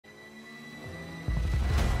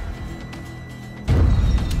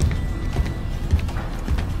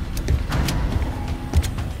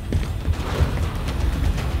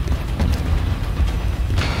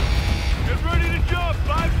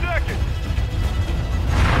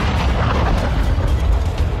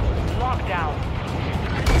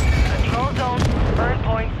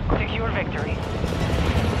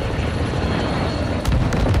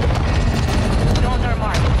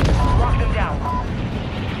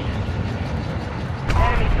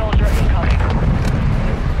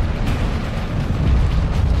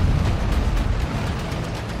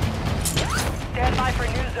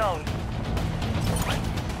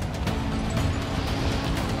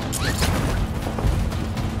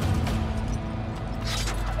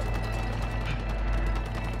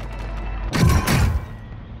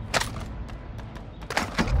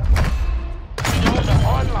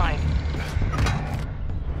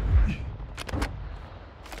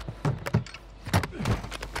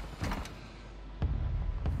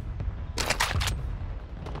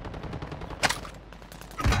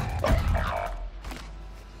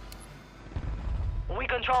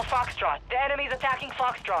Bravo Foxtrot. The enemy's attacking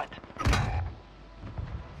Foxtrot.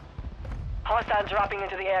 Hostiles dropping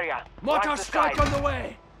into the area. Mortar strike on the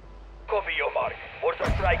way! Copy your mark.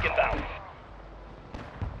 Mortar strike inbound.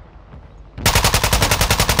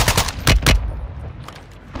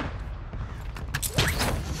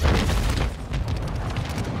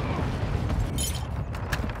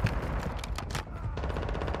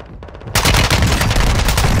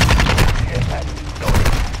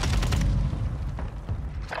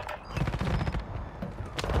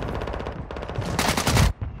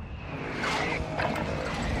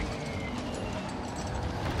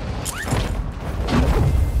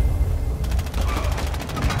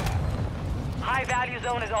 Value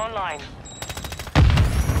zone is online.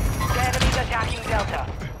 The enemy's attacking Delta.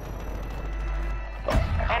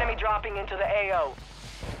 Enemy dropping into the AO.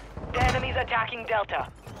 The enemy's attacking Delta.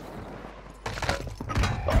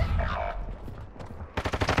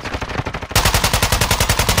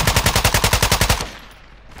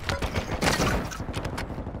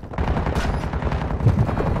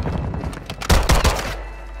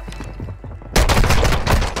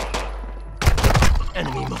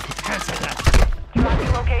 Enemy must cancel that.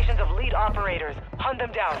 Tracking locations of lead operators. Hunt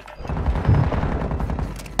them down.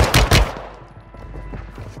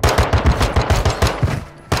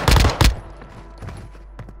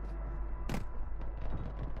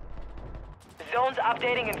 Zones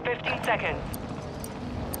updating in 15 seconds.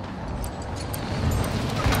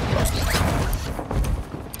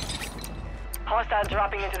 Hostiles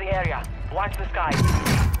dropping into the area. Watch the skies.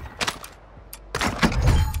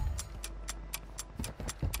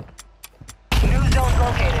 Zones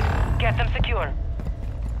located. Get them secure.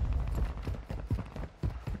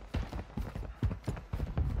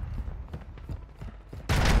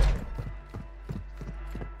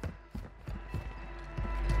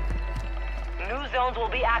 New zones will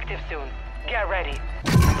be active soon. Get ready.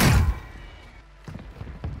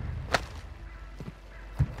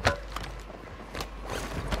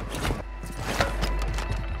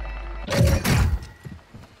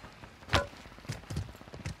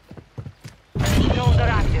 Zones are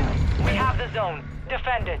active. We have the zone.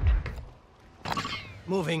 Defend it.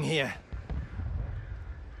 Moving here.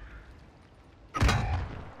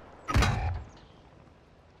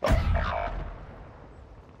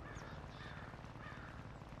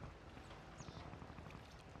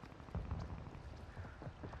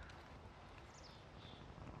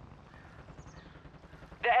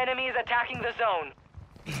 The enemy is attacking the zone.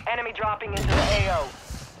 Enemy dropping into the AO.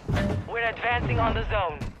 We're advancing on the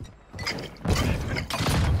zone.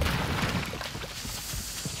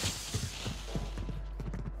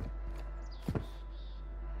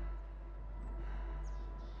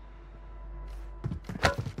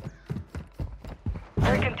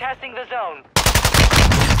 We're contesting the zone.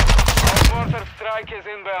 Our mortar strike is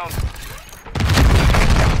inbound.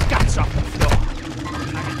 Guts off the floor.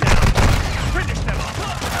 Knock it down. Finish them off.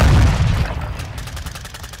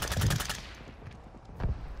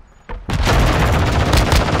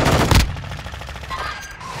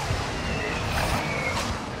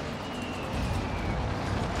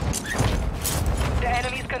 The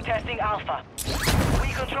enemy's contesting Alpha.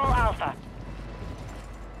 We control Alpha.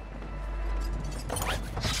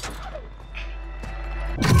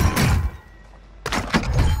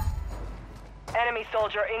 Enemy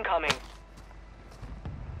soldier incoming.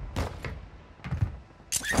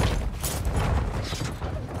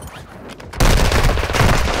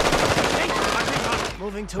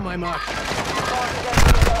 Moving to my mark.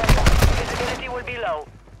 Visibility will be low.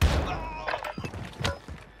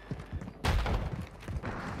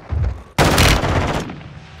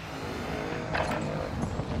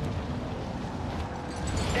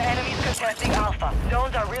 The enemy's contesting Alpha.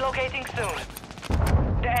 Zones are relocating soon.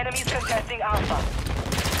 The enemy's contesting Alpha.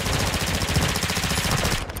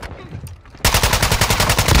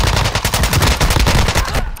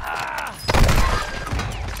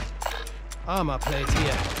 Armor plate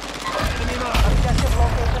here. Enemy mark. Objective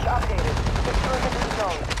locations updated. Secure the new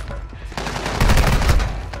zone.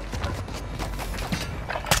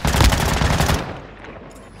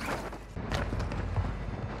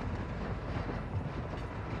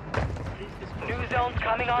 New zones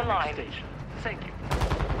coming online. Thank you.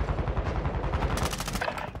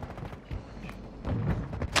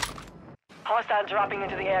 Hostiles dropping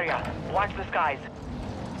into the area. Watch the skies.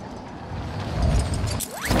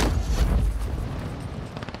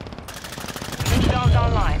 New zones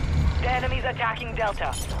online. The enemy's attacking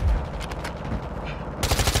Delta.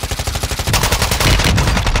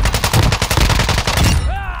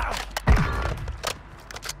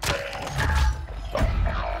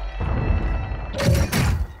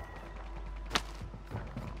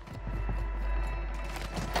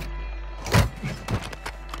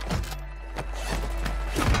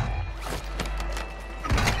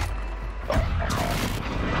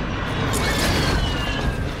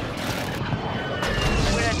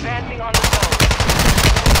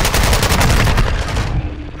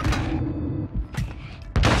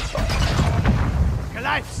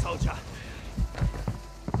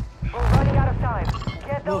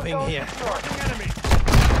 Moving here. Enemy.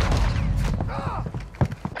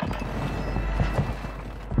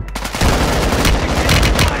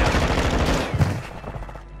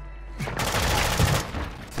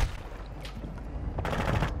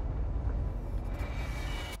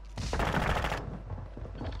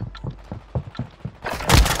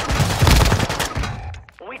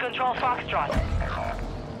 We control Foxtrot.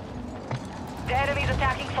 The enemy's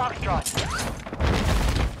attacking Foxtrot.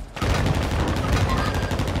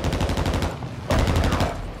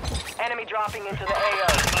 Enemy dropping into the AO.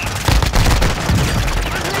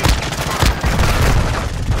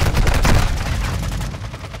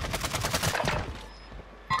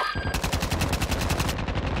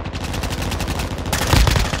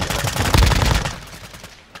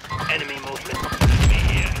 Enemy movement. Enemy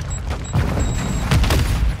here.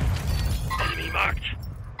 Enemy marked.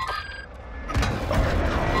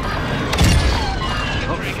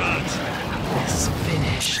 Regards. It's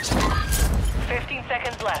finished. 15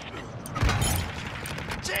 seconds left.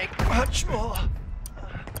 Take much more.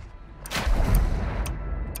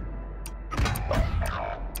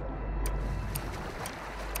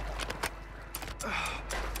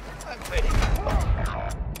 I'm waiting.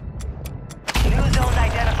 New zones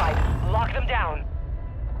identified. Lock them down.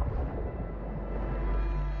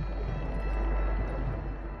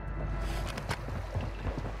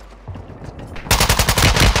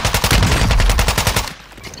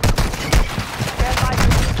 Stand by for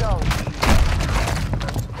new zone.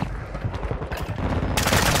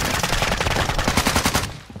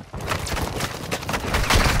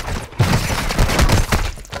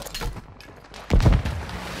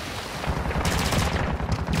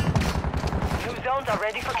 New zones are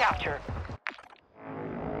ready for capture.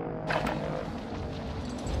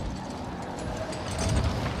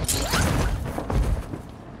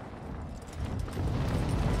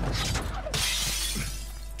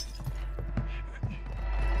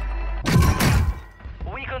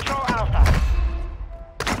 We control Alpha.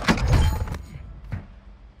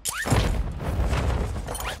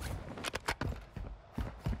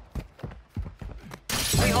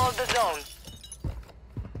 We hold the zone.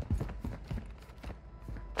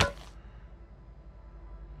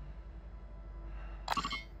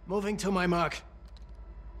 Moving to my mark.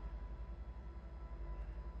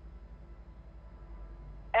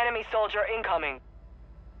 Enemy soldier incoming.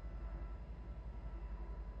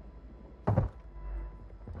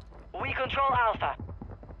 We control Alpha.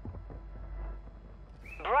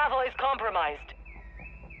 Bravo is compromised.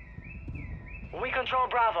 We control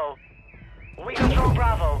Bravo. We control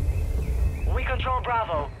Bravo. We control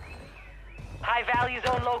Bravo. High value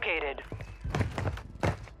zone located.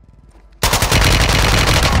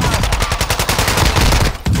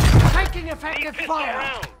 Taking effective fire.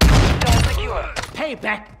 Zone secure.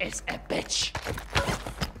 Payback is a bitch.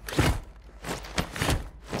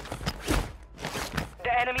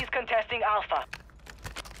 The enemy's contesting Alpha.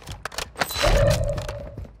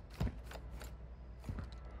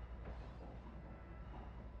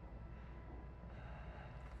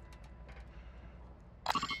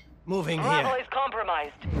 Moving Bravo here. is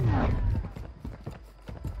compromised. We're contesting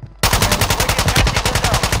the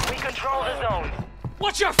zone. We control the zone.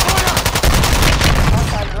 Watch your fire!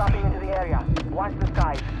 Hostile dropping into the area. Watch the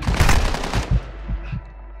skies.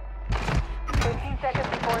 15 seconds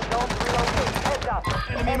before zone relocate. Heads up.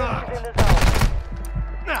 Enemy marked. Enemies in the zone.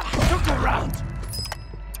 Nah, took a round.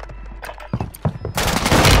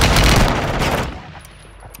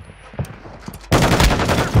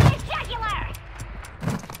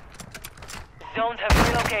 Zones have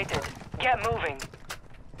relocated. Get moving.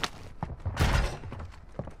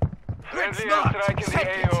 Friendly airstrike in the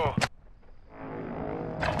AO.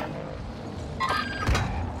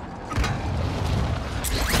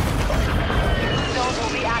 Zones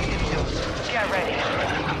will be active soon. Get ready.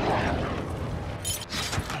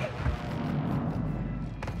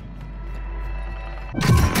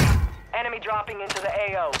 Enemy dropping into the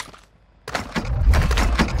AO.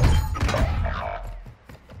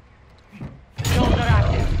 Zones are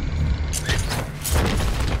active.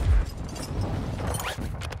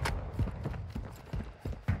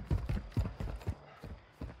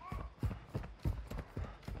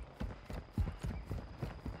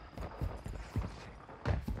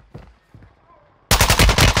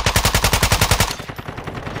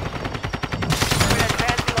 We're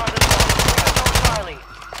advancing on the zone.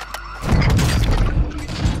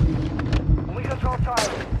 We control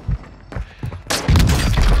Charlie.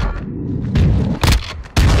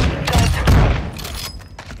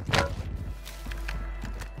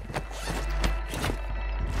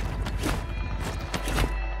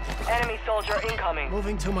 Enemy soldier incoming.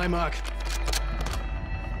 Moving to my mark.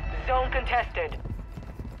 Zone contested.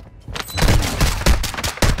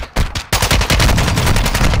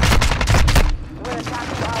 We're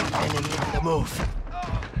attacking Alpha. Enemy on the move.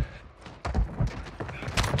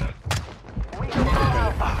 We control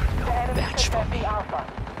Alpha. The enemy is contesting Alpha.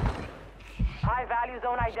 High value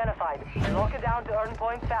zone identified. Lock it down to earn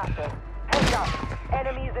points faster. Heads up.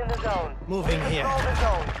 Enemies in the zone. Moving here. Control the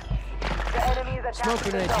zone. The enemy is attacking Smoke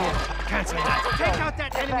grenade the zone. here. Cancel that. Take out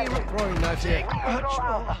that enemy. Throwing knives here. We control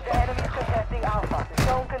Alpha. The enemy is contesting Alpha.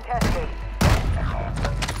 Zone contested.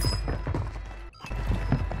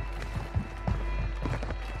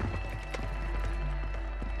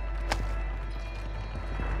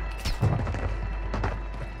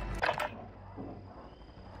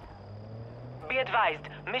 Be advised,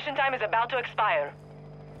 mission time is about to expire.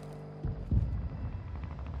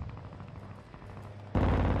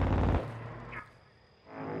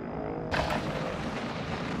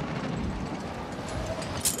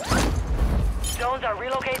 Zones are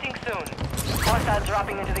relocating soon. Hostiles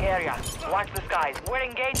dropping into the area. Watch the skies. We're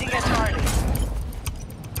engaging at Charlie.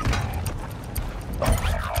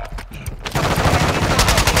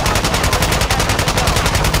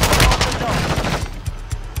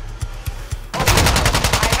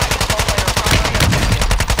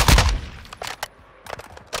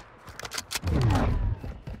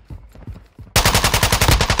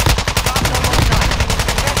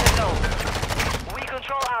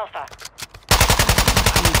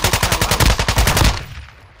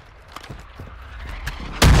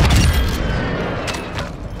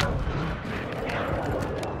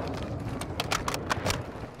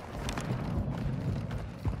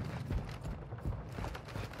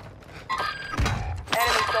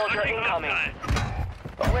 Incoming.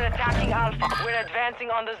 We're attacking Alpha. We're advancing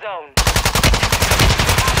on the zone.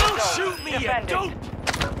 Don't shoot me yet! Don't!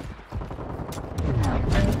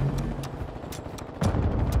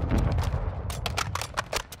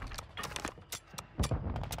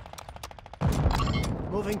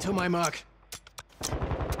 Moving to my mark.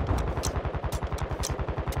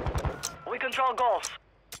 We control Gulf.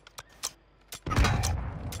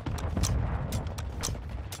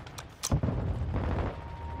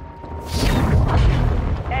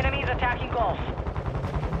 Enemies attacking Gulf.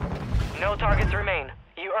 No targets remain.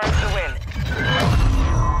 You earned the win.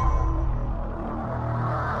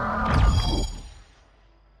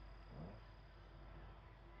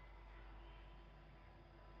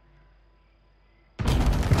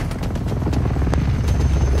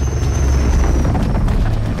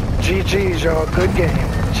 GG's, y'all. Good game.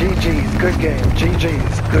 GG's. Good game.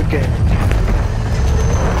 GG's. Good game.